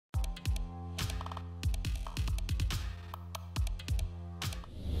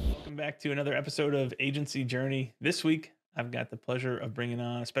Welcome back to another episode of Agency Journey. This week, I've got the pleasure of bringing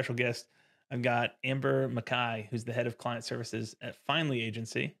on a special guest. I've got Amber Mackay, who's the head of client services at Finally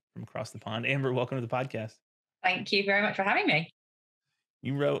Agency from across the pond. Amber, welcome to the podcast. Thank you very much for having me.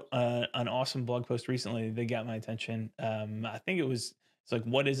 You wrote an awesome blog post recently that got my attention. I think it's like,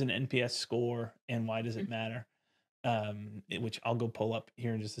 what is an NPS score and why does it matter? Which I'll go pull up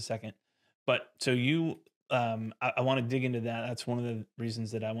here in just a second. But so I want to dig into that. That's one of the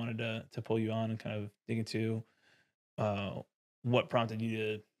reasons that I wanted to pull you on and kind of dig into uh, what prompted you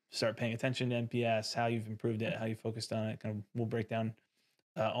to start paying attention to NPS, how you've improved it, how you focused on it. Kind of, we'll break down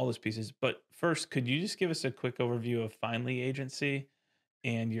all those pieces. But first, could you just give us a quick overview of Finally Agency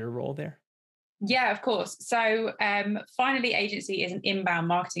and your role there? Yeah, of course. So, Finally Agency is an inbound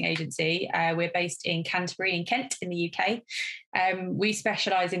marketing agency. We're based in Canterbury, in Kent, in the UK. We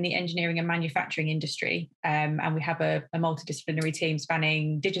specialise in the engineering and manufacturing industry, and we have a multidisciplinary team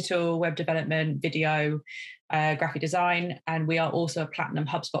spanning digital, web development, video, graphic design, and we are also a Platinum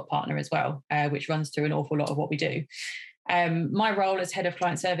HubSpot partner as well, which runs through an awful lot of what we do. My role as head of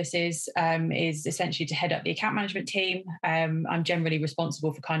client services is essentially to head up the account management team. I'm generally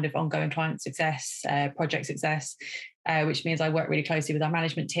responsible for kind of ongoing client success, project success, which means I work really closely with our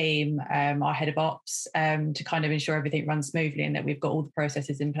management team, our head of ops, to kind of ensure everything runs smoothly and that we've got all the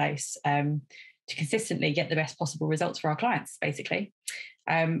processes in place to consistently get the best possible results for our clients, basically.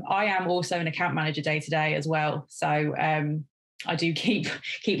 I am also an account manager day to day as well. So I do keep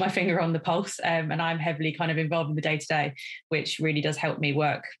my finger on the pulse, and I'm heavily kind of involved in the day to day, which really does help me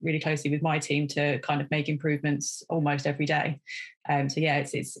work really closely with my team to kind of make improvements almost every day. So yeah,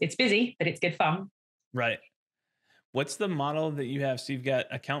 it's busy, but it's good fun. Right. What's the model that you have? So you've got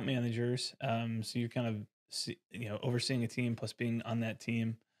account managers. So you're kind of overseeing a team plus being on that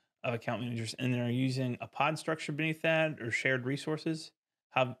team of account managers, and then are you using a pod structure beneath that or shared resources?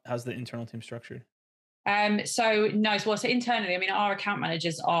 How's the internal team structured? So no, so internally, I mean, our account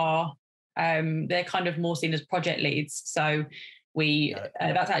managers are they're kind of more seen as project leads. So we Got it.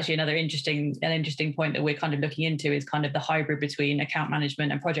 that's actually an interesting point that we're kind of looking into is kind of the hybrid between account management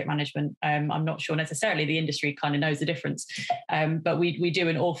and project management. I'm not sure necessarily the industry kind of knows the difference, but we do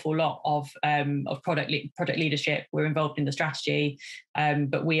an awful lot of project leadership. We're involved in the strategy,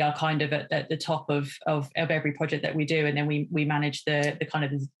 but we are kind of at the top of every project that we do, and then we manage the kind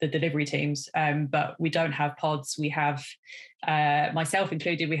of the delivery teams. But we don't have pods. We have myself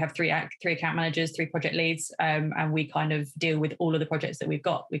included. We have three account managers, three project leads, and we kind of deal with all of the projects that we've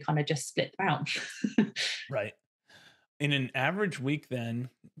got. We kind of just split them out. Right. In an average week, then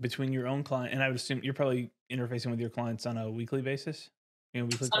between your own client and I would assume you're probably interfacing with your clients on a weekly basis,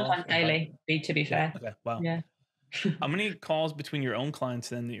 weekly calls Sometimes or daily, to be yeah. fair. Okay. Wow. Yeah. How many calls between your own clients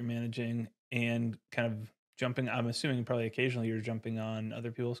then that you're managing and kind of jumping? I'm assuming probably occasionally you're jumping on other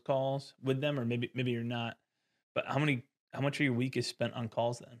people's calls with them, or maybe you're not. But how much of your week is spent on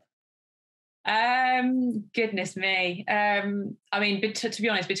calls then? Goodness me. I mean, but to be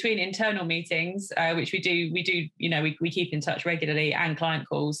honest, between internal meetings, which we do, we keep in touch regularly, and client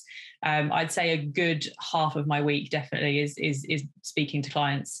calls, I'd say a good half of my week definitely is speaking to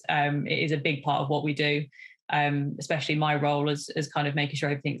clients. It is a big part of what we do. Especially my role as kind of making sure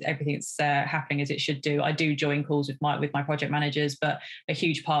everything's happening as it should do. I do join calls with my project managers, but a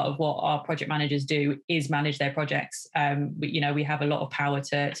huge part of what our project managers do is manage their projects. We have a lot of power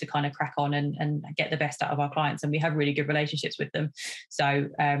to kind of crack on and get the best out of our clients, and we have really good relationships with them. So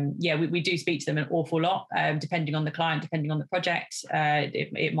we do speak to them an awful lot, depending on the client, depending on the project.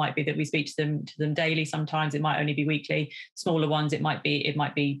 It might be that we speak to them daily. Sometimes it might only be weekly. Smaller ones, it might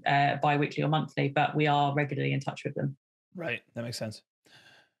be bi-weekly or monthly, but we are regularly in touch with them. Right. That makes sense.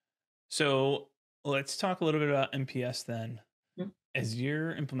 So let's talk a little bit about NPS then. Mhm. As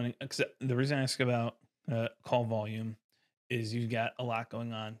you're implementing, 'cause the reason I ask about call volume is you've got a lot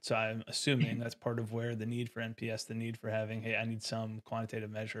going on. So I'm assuming that's part of where the need for NPS, the need for having, hey, I need some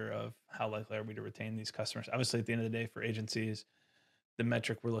quantitative measure of how likely are we to retain these customers. Obviously, at the end of the day, for agencies, the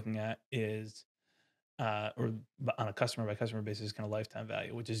metric we're looking at is on a customer by customer basis, kind of lifetime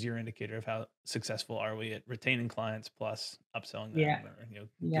value, which is your indicator of how successful are we at retaining clients plus upselling them, Yeah, or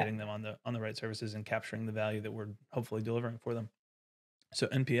yeah, getting them on the right services and capturing the value that we're hopefully delivering for them. So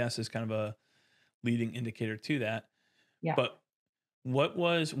NPS is kind of a leading indicator to that. yeah. But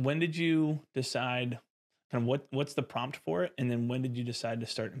when did you decide, kind of what's the prompt for it, and then when did you decide to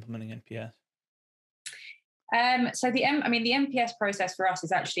start implementing NPS? So the NPS process for us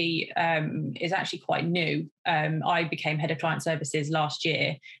is actually quite new. I became head of client services last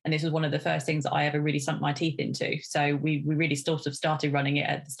year, and this was one of the first things that I ever really sunk my teeth into. So we really sort of started running it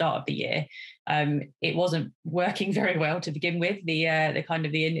at the start of the year. It wasn't working very well to begin with. The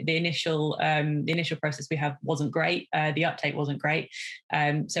initial process we had wasn't great. The uptake wasn't great.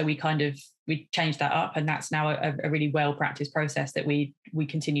 So we changed that up, and that's now a really well practiced process that we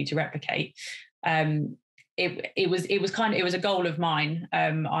continue to replicate. It was a goal of mine.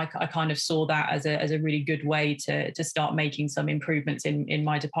 I kind of saw that as a really good way to start making some improvements in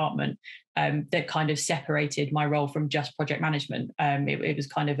my department, that kind of separated my role from just project management. It was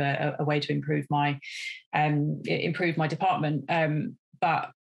kind of a way to improve my department.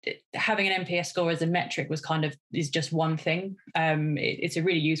 But having an NPS score as a metric is just one thing. It's a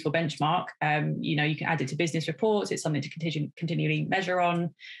really useful benchmark. You can add it to business reports. It's something to continually measure on.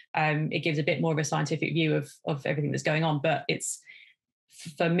 It gives a bit more of a scientific view of everything that's going on. But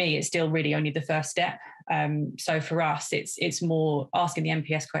for me, it's still really only the first step. So for us, it's more asking the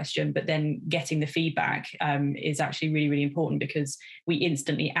NPS question, but then getting the feedback is actually really, really important, because we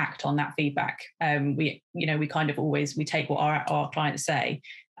instantly act on that feedback. We take what our clients say,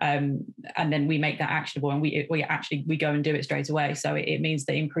 and then we make that actionable, and we go and do it straight away. So it means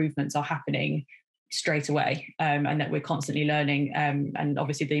that improvements are happening straight away, and that we're constantly learning. And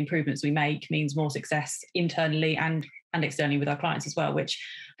obviously the improvements we make means more success internally and externally with our clients as well, which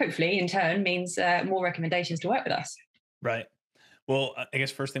hopefully in turn means more recommendations to work with us. Right. Well, I guess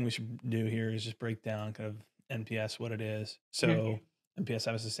first thing we should do here is just break down kind of NPS, what it is. So NPS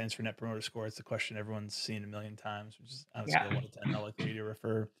obviously stands for Net Promoter Score. It's the question everyone's seen a million times, which is on a scale of 1 to 10, how likely to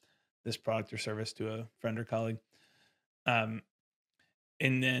refer this product or service to a friend or colleague. And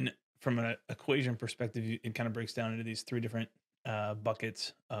then from an equation perspective, it kind of breaks down into these 3 different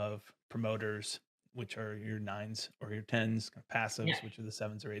buckets of promoters, which are your 9s or your 10s, passives, which are the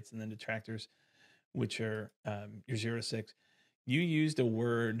 7s or 8s, and then detractors, which are your 0 to 6. You used a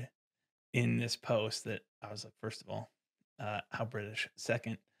word in this post that I was like, first of all, how British.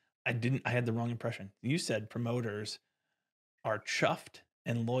 Second, I had the wrong impression. You said promoters are chuffed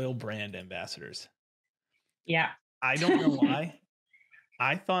and loyal brand ambassadors. Yeah. I don't know why.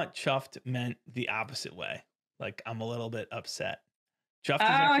 I thought chuffed meant the opposite way. Like, I'm a little bit upset. Chuffed is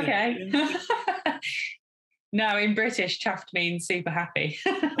actually okay. No, in British, chuffed means super happy.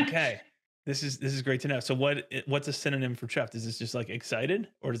 Okay. This is great to know. So what's a synonym for chuffed? Is this just like excited,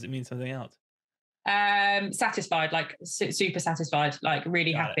 or does it mean something else? Satisfied, like super satisfied, like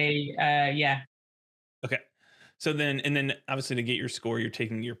really happy. Yeah. Okay. So then obviously to get your score, you're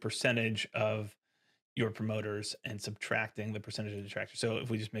taking your percentage of your promoters and subtracting the percentage of detractors. So if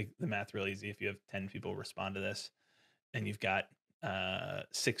we just make the math real easy, if you have 10 people respond to this and you've got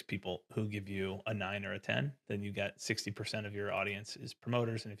 6 people who give you a 9 or a 10, then you got 60% of your audience is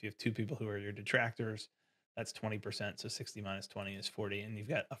promoters. And if you have 2 people who are your detractors, that's 20%. So 60 minus 20 is 40. And you've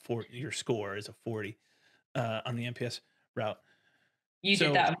got your score is a 40 on the NPS route. You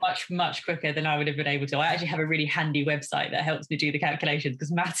did that much, much quicker than I would have been able to. I actually have a really handy website that helps me do the calculations,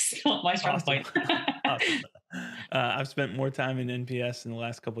 because maths is not my strong point. Awesome. I've spent more time in NPS in the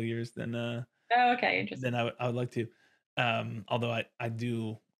last couple of years than interesting. than I would like to. Although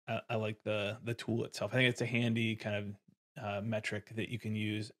I like the tool itself. I think it's a handy kind of metric that you can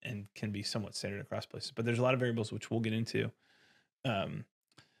use and can be somewhat standard across places. But there's a lot of variables which we'll get into that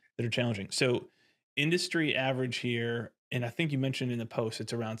are challenging. So industry average here, and I think you mentioned in the post,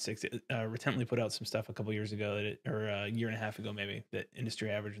 it's around 6. Retently put out some stuff a couple of years ago, or a year and a half ago maybe, that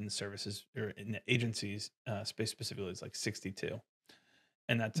industry average in the services or in the agencies space specifically is like 62.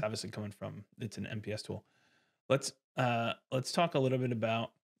 And that's obviously coming from, it's an NPS tool. Let's talk a little bit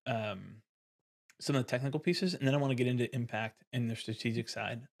about some of the technical pieces, and then I want to get into impact and the strategic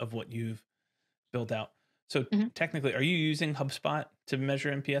side of what you've built out. So technically, are you using HubSpot to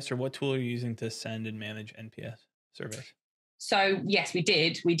measure NPS, or what tool are you using to send and manage NPS surveys? So yes, we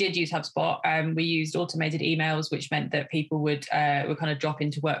did use HubSpot. We used automated emails, which meant that people would kind of drop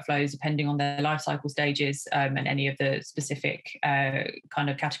into workflows depending on their life cycle stages and any of the specific kind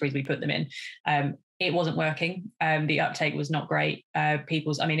of categories we put them in. It wasn't working. The uptake was not great.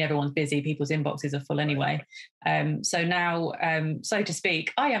 Everyone's busy. People's inboxes are full anyway. So now, so to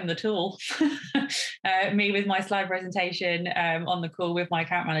speak, I am the tool. Me with my slide presentation on the call with my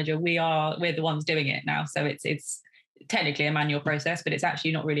account manager. We're the ones doing it now. So it's technically a manual process, but it's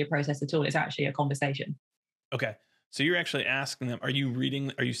actually not really a process at all. It's actually a conversation. Okay. So you're actually asking them, are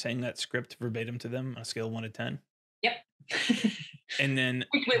you saying that script verbatim to them on a scale of 1 to 10? Yep. And then,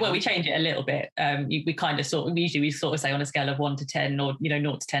 we change it a little bit. We kind of we sort of say on a scale of 1 to 10, or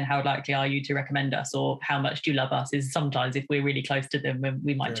 0 to 10, how likely are you to recommend us, or how much do you love us? Is sometimes if we're really close to them,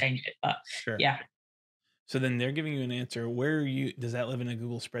 we might change it. But yeah. So then they're giving you an answer. Does that live in a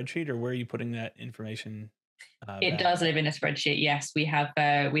Google spreadsheet, or where are you putting that information? It does live in a spreadsheet. Yes, we have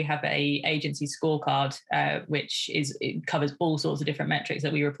a agency scorecard, which it covers all sorts of different metrics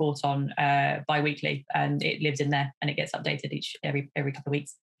that we report on bi-weekly, and it lives in there and it gets updated every couple of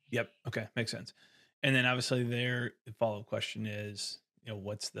weeks. Yep. Okay, makes sense. And then obviously their follow-up question is,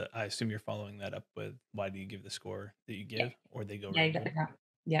 I assume you're following that up with, why do you give the score that you give, or they go right exactly that.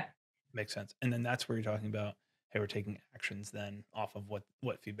 Yeah. Makes sense. And then that's where you're talking about, hey, we're taking actions then off of what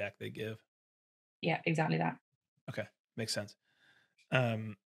feedback they give. Yeah, exactly that. Okay, makes sense.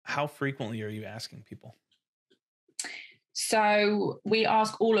 How frequently are you asking people? So we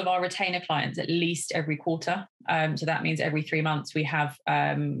ask all of our retainer clients at least every quarter. So that means every 3 months we have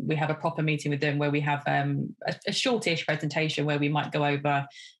a proper meeting with them where we have a shortish presentation where we might go over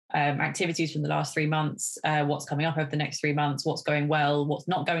activities from the last 3 months, what's coming up over the next 3 months, what's going well, what's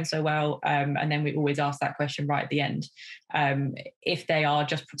not going so well. And then we always ask that question right at the end. If they are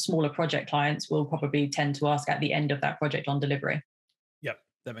just smaller project clients, we'll probably tend to ask at the end of that project on delivery. Yep,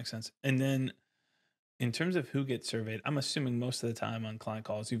 that makes sense. And then in terms of who gets surveyed, I'm assuming most of the time on client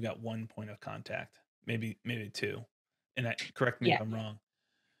calls, you've got one point of contact, maybe two. And correct me if I'm wrong.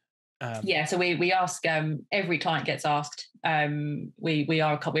 So we ask, every client gets asked. We're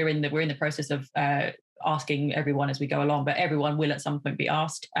in the process of asking everyone as we go along, but everyone will at some point be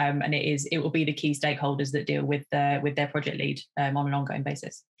asked, and it will be the key stakeholders that deal with their project lead on an ongoing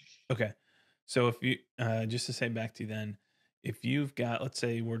basis. Okay, so if you just to say back to you then, if you've got, let's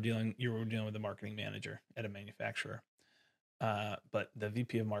say we're dealing with a marketing manager at a manufacturer, but the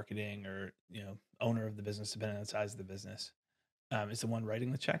VP of marketing or owner of the business, depending on the size of the business, is the one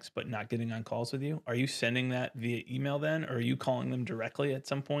writing the checks but not getting on calls with you. Are you sending that via email then, or are you calling them directly at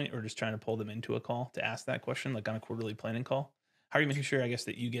some point, or just trying to pull them into a call to ask that question, like on a quarterly planning call? How are you making sure, I guess,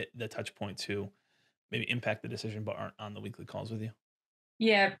 that you get the touch points who maybe impact the decision but aren't on the weekly calls with you?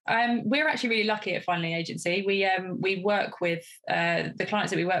 Yeah, we're actually really lucky at Finally Agency. We work with the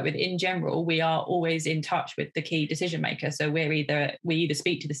clients that we work with in general. We are always in touch with the key decision maker. So we either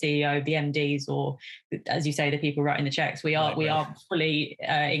speak to the CEO, the MDs, or, as you say, the people writing the checks. We are fully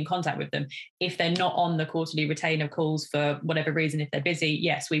in contact with them. If they're not on the quarterly retainer calls for whatever reason, if they're busy,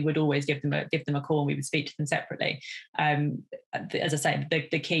 yes, we would always give them a call and we would speak to them separately. As I say,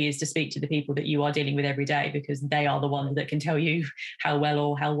 the key is to speak to the people that you are dealing with every day, because they are the ones that can tell you how well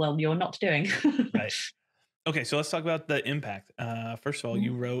you're not doing. Right. Okay, so let's talk about the impact. First of all,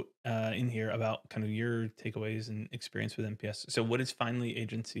 you wrote in here about kind of your takeaways and experience with NPS. So what is Finally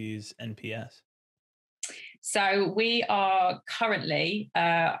Agency's NPS? So we are currently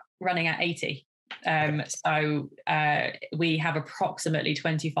running at 80. So we have approximately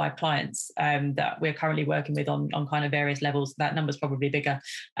 25 clients that we're currently working with on kind of various levels. That number's probably bigger,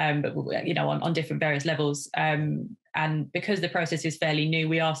 but on different various levels. And because the process is fairly new,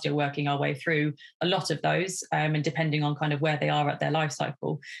 we are still working our way through a lot of those, and depending on kind of where they are at their life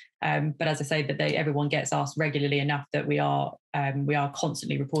cycle. But as I say, that everyone gets asked regularly enough that we are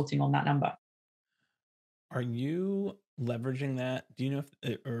constantly reporting on that number. Are you leveraging that? Do you know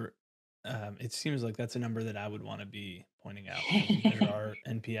it seems like that's a number that I would want to be pointing out. Measure our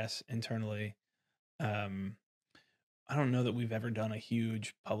NPS internally. I don't know that we've ever done a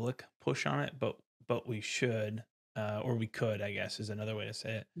huge public push on it, but we should, or we could, I guess, is another way to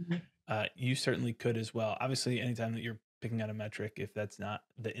say it. Mm-hmm. You certainly could as well. Obviously, anytime that you're picking out a metric, if that's not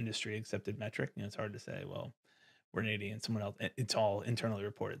the industry accepted metric, it's hard to say, well, we're an 80 and someone else, it's all internally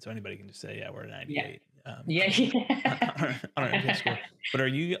reported. So anybody can just say, yeah, we're a 98. On our NPS score. But are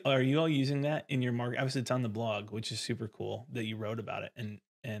you all using that in your market? Obviously, it's on the blog, which is super cool that you wrote about it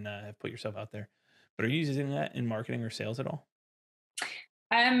and have put yourself out there. But are you using that in marketing or sales at all?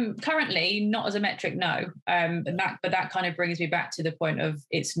 Currently, not as a metric, no. But that kind of brings me back to the point of,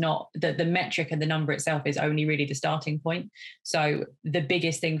 it's not that the metric and the number itself is only really the starting point. So the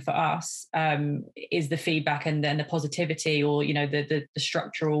biggest thing for us is the feedback and then the positivity, or the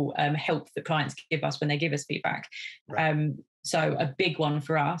structural help that clients give us when they give us feedback. Right. So a big one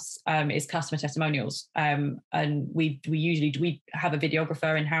for us is customer testimonials, and we usually have a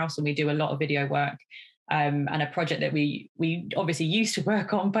videographer in house, and we do a lot of video work. And a project that we obviously used to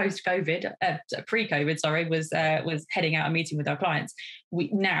work on pre-COVID, was heading out and meeting with our clients.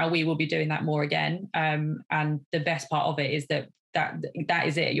 Now we will be doing that more again. And the best part of it is that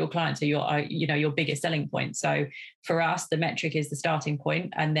is it. Your clients are your biggest selling point. So for us, the metric is the starting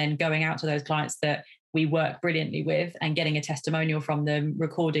point, and then going out to those clients that we work brilliantly with, and getting a testimonial from them,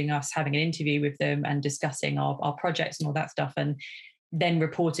 recording us having an interview with them and discussing our projects and all that stuff, and then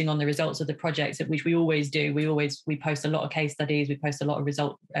reporting on the results of the projects, which we always do. We post a lot of case studies, we post a lot of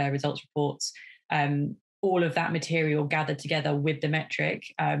results reports. All of that material gathered together with the metric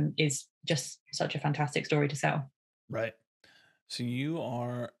is just such a fantastic story to sell. Right. So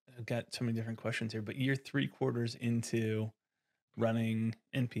I've got so many different questions here, but you're 3/4 into running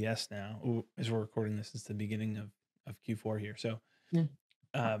NPS now. As we're recording this, it's the beginning of Q4 here. So, Yeah.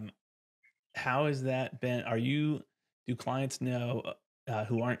 how has that been? Do clients know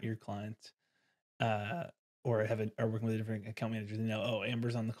who aren't your clients, or are working with a different account managers? They know, oh,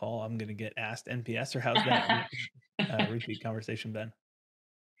 Amber's on the call, I'm going to get asked NPS, or how's that repeat conversation been?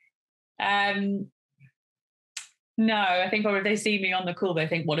 No, I think probably if they see me on the call, they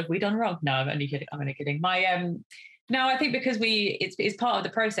think, what have we done wrong? No, I'm only kidding. No, I think because it's part of the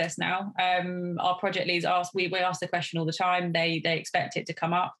process now. Our project leads we ask the question all the time. They expect it to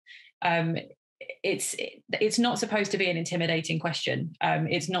come up. It's not supposed to be an intimidating question.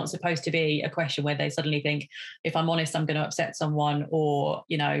 It's not supposed to be a question where they suddenly think, if I'm honest, I'm going to upset someone, or,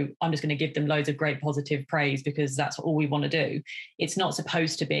 I'm just going to give them loads of great positive praise because that's all we want to do. It's not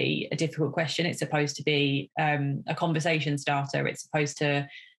supposed to be a difficult question. It's supposed to be a conversation starter. It's supposed to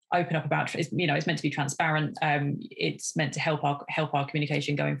open up about, it's meant to be transparent. It's meant to help our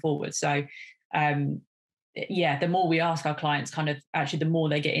communication going forward. So, the more we ask our clients, the more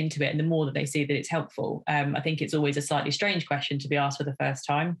they get into it and the more that they see that it's helpful. I think it's always a slightly strange question to be asked for the first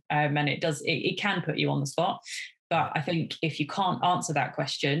time. And it can put you on the spot. But I think if you can't answer that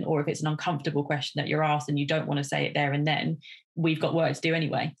question, or if it's an uncomfortable question that you're asked and you don't want to say it there and then, we've got work to do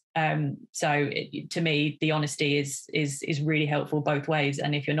anyway. To me, the honesty is really helpful both ways.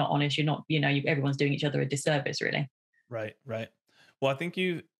 And if you're not honest, you're not, everyone's doing each other a disservice, really. Right. Well, I think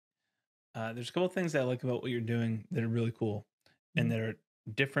there's a couple of things that I like about what you're doing that are really cool and that are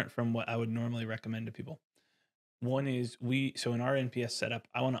different from what I would normally recommend to people. One is so in our NPS setup,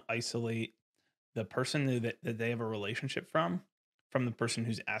 I want to isolate the person that they have a relationship from the person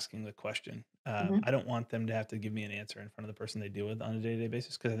who's asking the question. I don't want them to have to give me an answer in front of the person they deal with on a day-to-day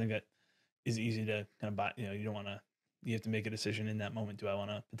basis, because I think that is easy to kind of buy. You have to make a decision in that moment. Do I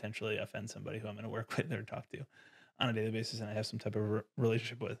want to potentially offend somebody who I'm going to work with or talk to on a daily basis and I have some type of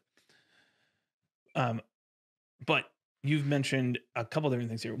relationship with? But you've mentioned a couple different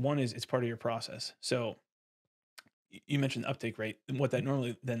things here. One is it's part of your process. So you mentioned the uptake rate. And what that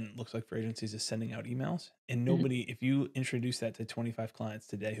normally then looks like for agencies is sending out emails. And nobody, if you introduce that to 25 clients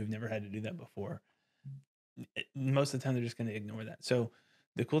today who've never had to do that before, most of the time they're just going to ignore that. So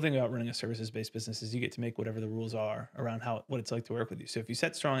the cool thing about running a services-based business is you get to make whatever the rules are around what it's like to work with you. So if you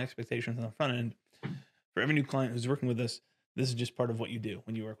set strong expectations on the front end, for every new client who's working with us, this is just part of what you do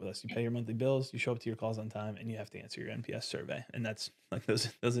when you work with us. You pay your monthly bills, you show up to your calls on time, and you have to answer your NPS survey. And that's like those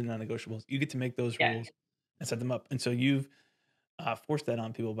are non-negotiables. You get to make those rules and set them up. And so you've forced that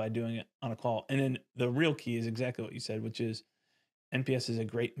on people by doing it on a call. And then the real key is exactly what you said, which is NPS is a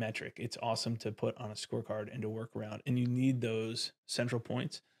great metric. It's awesome to put on a scorecard and to work around. And you need those central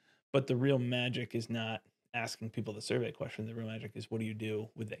points. But the real magic is not asking people the survey question. The real magic is, what do you do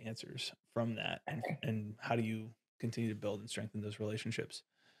with the answers from that? And how do you continue to build and strengthen those relationships?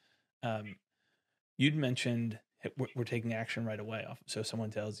 You'd mentioned we're taking action right away. So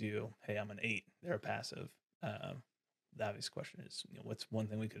someone tells you, hey, I'm an 8, they're a passive. The obvious question is, what's one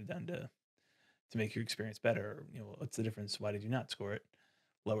thing we could have done to make your experience better? What's the difference? Why did you not score it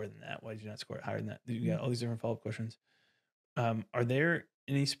lower than that? Why did you not score it higher than that? You got all these different follow-up questions. Are there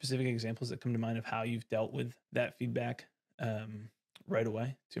any specific examples that come to mind of how you've dealt with that feedback right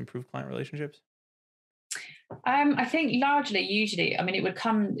away to improve client relationships? I think usually, it would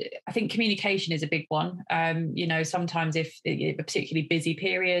come, I think communication is a big one. Sometimes if a particularly busy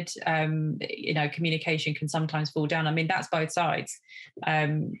period, communication can sometimes fall down. That's both sides.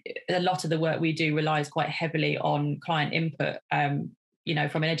 A lot of the work we do relies quite heavily on client input.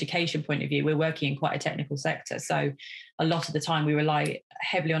 From an education point of view, we're working in quite a technical sector. So a lot of the time we rely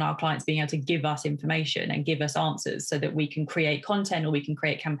heavily on our clients being able to give us information and give us answers so that we can create content, or we can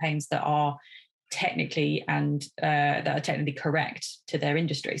create campaigns that are technically correct to their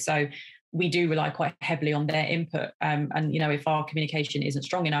industry. So we do rely quite heavily on their input. If our communication isn't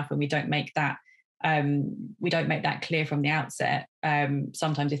strong enough and we don't make that clear from the outset,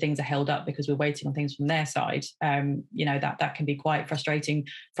 sometimes if things are held up because we're waiting on things from their side, that can be quite frustrating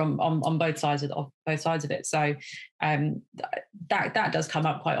on both sides of it. So that does come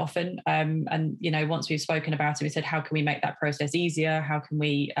up quite often. Once we've spoken about it, we said, how can we make that process easier? How can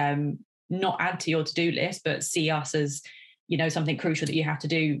we not add to your to-do list, but see us as something crucial that you have to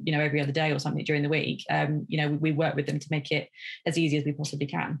do, every other day or something during the week, we work with them to make it as easy as we possibly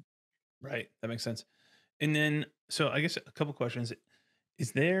can. Right. That makes sense. And then, so I guess a couple questions.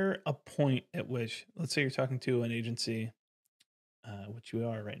 Is there a point at which, let's say you're talking to an agency, which you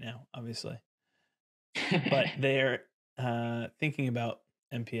are right now, obviously, but they're thinking about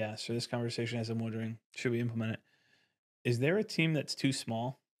NPS, or this conversation as I'm wondering, should we implement it? Is there a team that's too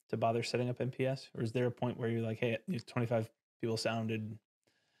small to bother setting up NPS? Or is there a point where you're like, hey, 25 people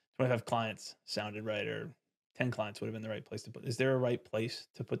 25 clients sounded right, or 10 clients would have been the right place to put? Is there a right place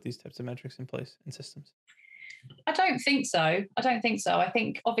to put these types of metrics in place in systems? I don't think so. I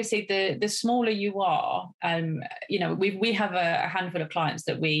think obviously the smaller you are, we have a handful of clients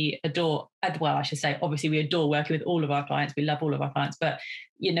that we adore. Well, I should say, obviously we adore working with all of our clients. We love all of our clients, but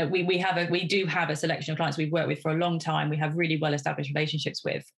we do have a selection of clients we've worked with for a long time. We have really well established relationships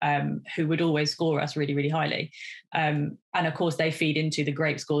with, who would always score us really, really highly. And of course, they feed into the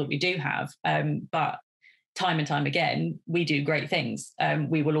great score that we do have. But time and time again, we do great things.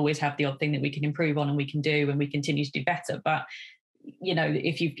 We will always have the odd thing that we can improve on and we can do, and we continue to do better. But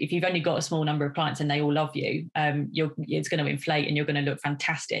if you've only got a small number of clients and they all love you, it's going to inflate and you're going to look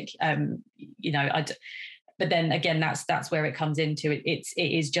fantastic. But then again, that's where it comes into it. It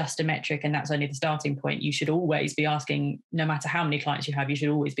is just a metric, and that's only the starting point. You should always be asking, no matter how many clients you have, you should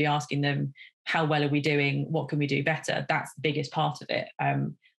always be asking them, how well are we doing? What can we do better? That's the biggest part of it.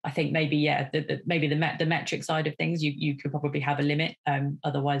 I think maybe, the metric side of things, you could probably have a limit.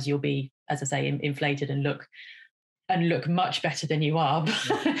 Otherwise, you'll be, as I say, inflated and look much better than you are.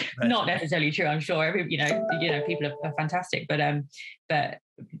 Right. Not necessarily true, I'm sure. People are fantastic, but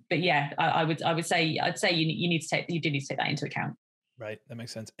yeah, I'd say you do need to take that into account. Right, that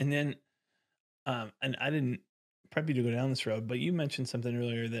makes sense. And then, and I didn't prep you to go down this road, but you mentioned something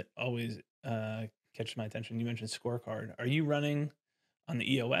earlier that always catches my attention. You mentioned scorecard. Are you running on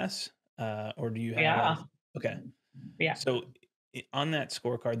the EOS, or do you have? Okay. Yeah. So on that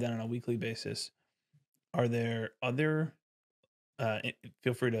scorecard, then on a weekly basis, are there other?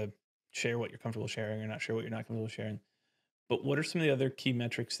 Feel free to share what you're comfortable sharing, or not share what you're not comfortable sharing. But what are some of the other key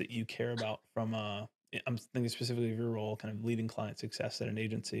metrics that you care about from? I'm thinking specifically of your role, kind of leading client success at an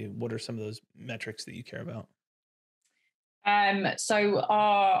agency. What are some of those metrics that you care about? So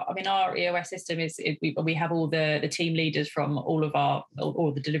our EOS system we have all the team leaders from all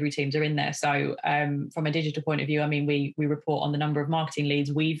the delivery teams are in there. So from a digital point of view, we report on the number of marketing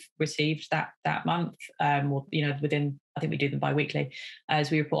leads we've received that month, within, I think we do them bi-weekly,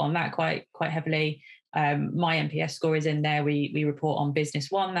 as we report on that quite heavily. My NPS score is in there. We report on business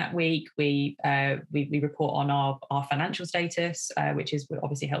one that week. We report on our financial status, which is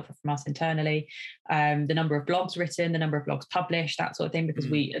obviously helpful from us internally. The number of blogs written, the number of blogs published, that sort of thing, because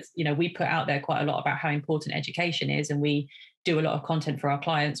we put out there quite a lot about how important education is, and we do a lot of content for our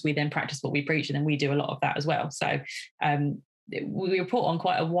clients. We then practice what we preach, and then we do a lot of that as well. So we report on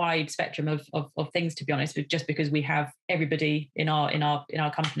quite a wide spectrum of things, to be honest, just because we have everybody in our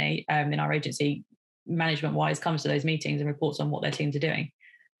company, in our agency, management wise, comes to those meetings and reports on what their teams are doing.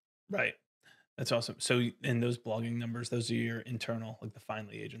 Right. That's awesome. So in those blogging numbers, those are your internal, like the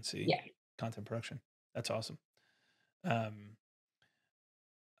Finally agency content production. That's awesome. One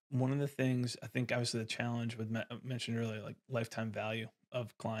of the things I think obviously the challenge with mentioned earlier, like lifetime value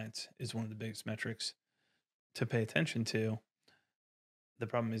of clients, is one of the biggest metrics to pay attention to. The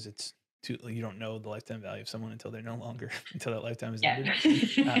problem is you don't know the lifetime value of someone until they're no longer, until that lifetime is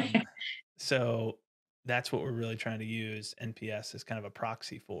ended. So that's what we're really trying to use NPS as kind of a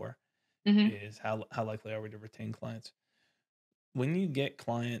proxy for, is how likely are we to retain clients. When you get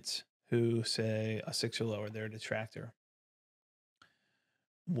clients who say a 6 or lower, they're a detractor,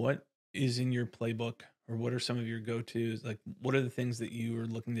 what is in your playbook, or what are some of your go-tos? Like, what are the things that you are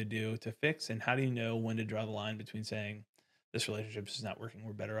looking to do to fix, and how do you know when to draw the line between saying this relationship is not working,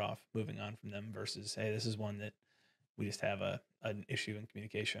 we're better off moving on from them, versus, hey, this is one that we just have an issue in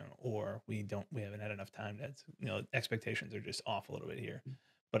communication, or we haven't had enough time, that's, expectations are just off a little bit here,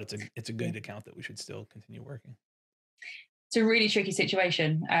 but it's a good account that we should still continue working. It's a really tricky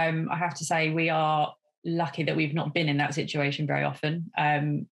situation. I have to say, we are lucky that we've not been in that situation very often.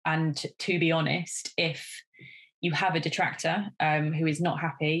 And to be honest, if you have a detractor who is not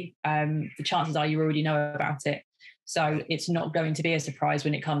happy, the chances are you already know about it. So it's not going to be a surprise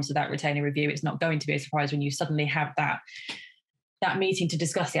when it comes to that retainer review. It's not going to be a surprise when you suddenly have that meeting to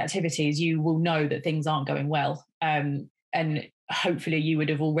discuss the activities. You will know that things aren't going well. and hopefully you would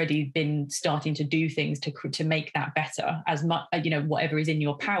have already been starting to do things to make that better, as much, whatever is in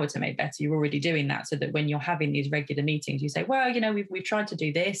your power to make better, you're already doing that, so that when you're having these regular meetings, you say, well, we've tried to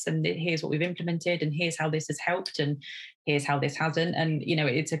do this, and here's what we've implemented, and here's how this has helped, and here's how this hasn't. And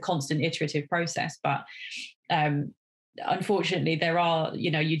it's a constant iterative process. But unfortunately, there are,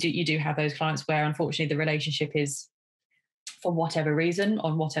 you do have those clients where unfortunately the relationship is, for whatever reason,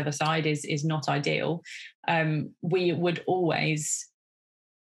 on whatever side, is not ideal. We would always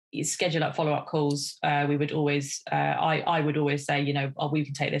schedule up follow-up calls. We would always, I would always say, we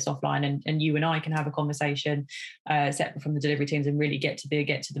can take this offline, and you and I can have a conversation separate from the delivery teams, and really get to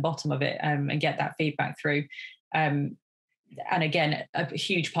the bottom of it, and get that feedback through. And again, a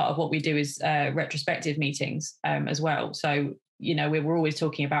huge part of what we do is retrospective meetings as well. So we're always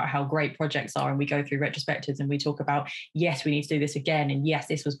talking about how great projects are, and we go through retrospectives, and we talk about, yes, we need to do this again, and yes,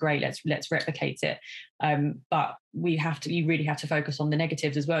 this was great, let's replicate it. But you really have to focus on the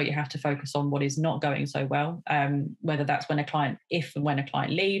negatives as well. You have to focus on what is not going so well, whether that's when a client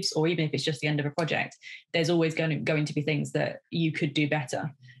leaves, or even if it's just the end of a project. There's always going to be things that you could do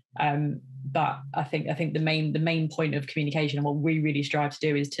better. But I think the main point of communication, and what we really strive to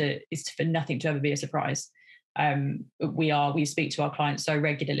do, is for nothing to ever be a surprise. We speak to our clients so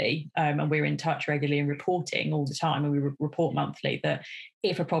regularly, and we're in touch regularly and reporting all the time, and we report monthly that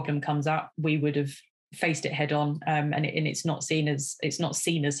if a problem comes up, we would have faced it head on, and it's not seen as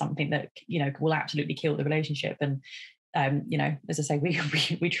something that will absolutely kill the relationship. And as I say,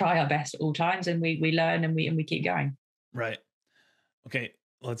 we try our best at all times, and we learn, and we keep going. Right. Okay,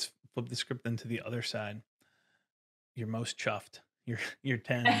 let's flip the script then to the other side. You're most chuffed. Your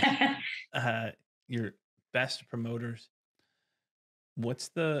 10, your best promoters.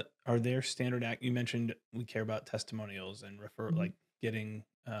 Are there standard act? You mentioned we care about testimonials and like getting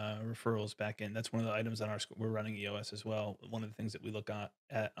referrals back in. That's one of the items on we're running EOS as well. One of the things that we look at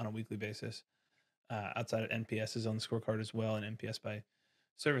on a weekly basis, outside of NPS is on the scorecard as well, and NPS by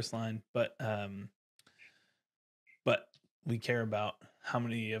service line. But we care about how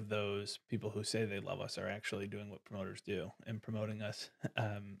many of those people who say they love us are actually doing what promoters do and promoting us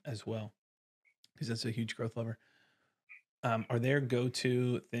as well, because that's a huge growth lever. Are there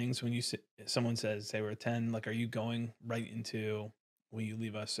go-to things when someone says, say we're a 10, like, are you going right into, will you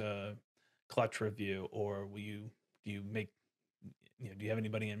leave us a clutch review, or do you have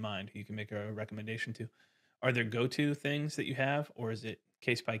anybody in mind who you can make a recommendation to? Are there go-to things that you have, or is it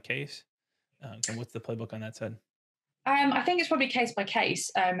case by case? And what's the playbook on that side? I think it's probably case by case,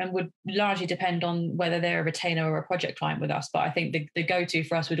 and would largely depend on whether they're a retainer or a project client with us. But I think the go-to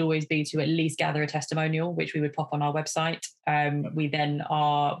for us would always be to at least gather a testimonial, which we would pop on our website. We then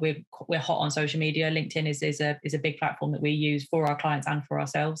we're hot on social media. LinkedIn is a big platform that we use for our clients and for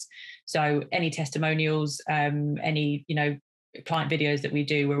ourselves. So any testimonials, any client videos that we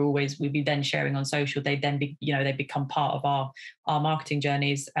do, we'd be then sharing on social. They then they become part of our marketing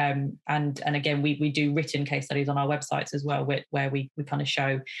journeys. And again, we do written case studies on our websites as well, where we kind of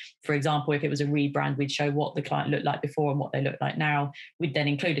show, for example, if it was a rebrand, we'd show what the client looked like before and what they look like now. We'd then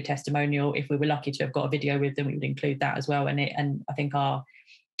include a testimonial. If we were lucky to have got a video with them, we would include that as well. And I think our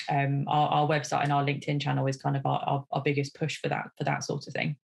website and our LinkedIn channel is kind of our biggest push for that sort of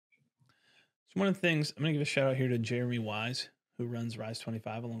thing. So one of the things, I'm going to give a shout out here to Jeremy Wise, who runs Rise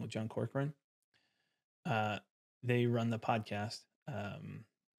 25 along with John Corcoran. They run the podcast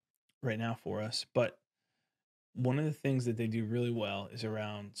right now for us. But one of the things that they do really well is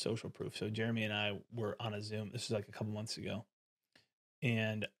around social proof. So Jeremy and I were on a Zoom. This was like a couple months ago.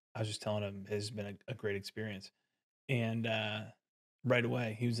 And I was just telling him it's been a great experience. And right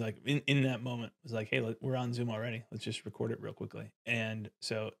away, he was like, in that moment, was like, hey, we're on Zoom already. Let's just record it real quickly. And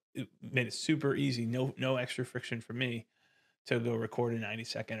so it made it super easy. No extra friction for me to go record a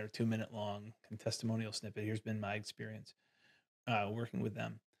 90-second or 2-minute long testimonial snippet. Here's been my experience working with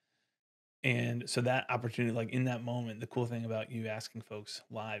them. And so that opportunity, like in that moment, the cool thing about you asking folks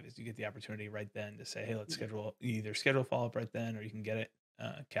live is you get the opportunity right then to say, hey, let's schedule follow-up right then, or you can get it,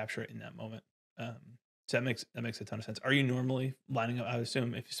 capture it in that moment. So that makes a ton of sense. Are you normally lining up, I would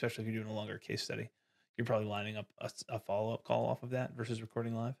assume, especially if you're doing a longer case study, you're probably lining up a follow-up call off of that versus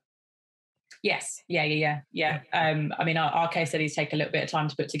recording live? Yes. Yeah. I mean, our case studies take a little bit of time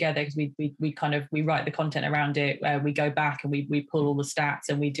to put together, because we write the content around it. We go back and we pull all the stats,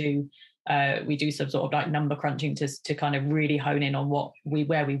 and we do some sort of like number crunching to kind of really hone in on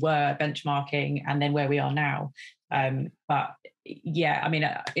where we were benchmarking, and then where we are now. But yeah, I mean,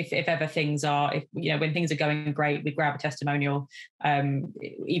 if ever things are, if when things are going great, we grab a testimonial,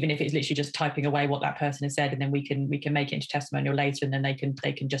 even if it's literally just typing away what that person has said, and then we can make it into testimonial later, and then they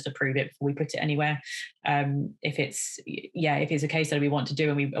can just approve it before we put it anywhere. If it's a case that we want to do,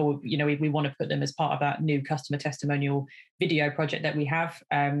 and we want to put them as part of that new customer testimonial video project that we have,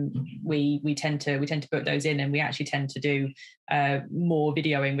 we tend to put those in, and we actually tend to do more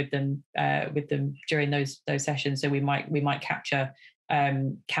videoing with them during those sessions. So we might capture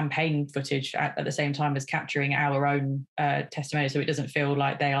campaign footage at the same time as capturing our own testimony, so it doesn't feel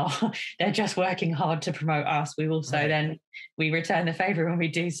like they're just working hard to promote us. We also then we return the favor when we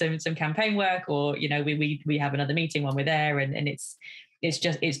do some campaign work, or we have another meeting when we're there, and it's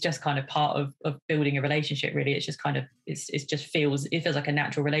just kind of part of building a relationship, really. It's just kind of it feels like a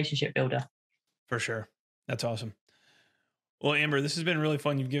natural relationship builder. For sure. That's awesome. Well, Amber, this has been really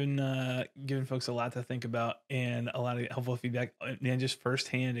fun. You've given folks a lot to think about and a lot of helpful feedback and just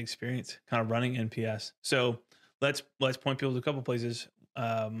firsthand experience kind of running NPS. So let's point people to a couple places.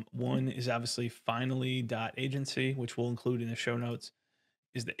 One is obviously finally.agency, which we'll include in the show notes,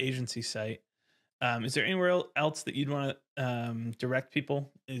 is the agency site. Is there anywhere else that you'd want to direct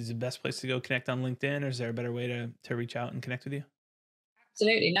people? Is the best place to go connect on LinkedIn, or is there a better way to reach out and connect with you?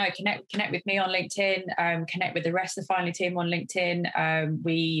 Absolutely. No, connect with me on LinkedIn, connect with the rest of the Finally team on LinkedIn.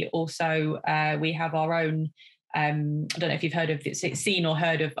 We also we have our own, I don't know if you've seen or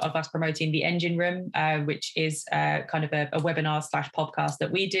heard of us promoting the Engine Room, which is kind of a webinar / podcast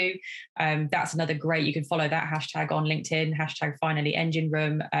that we do. That's another great, you can follow that hashtag on LinkedIn, hashtag Finally Engine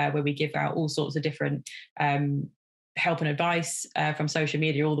Room, where we give out all sorts of different help and advice from social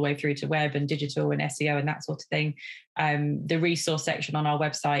media all the way through to web and digital and SEO and that sort of thing. The resource section on our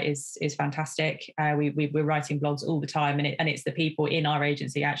website is fantastic. We're writing blogs all the time, and it's the people in our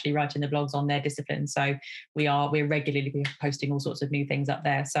agency actually writing the blogs on their discipline. So we're regularly posting all sorts of new things up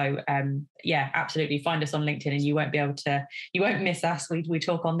there. So yeah, absolutely, find us on LinkedIn, and you won't miss us. We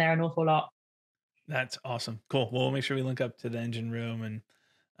talk on there an awful lot. That's awesome. Cool. Well, we'll make sure we link up to the Engine Room and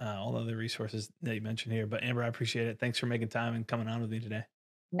all the other resources that you mentioned here. But Amber, I appreciate it. Thanks for making time and coming on with me today.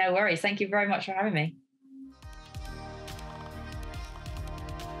 No worries. Thank you very much for having me.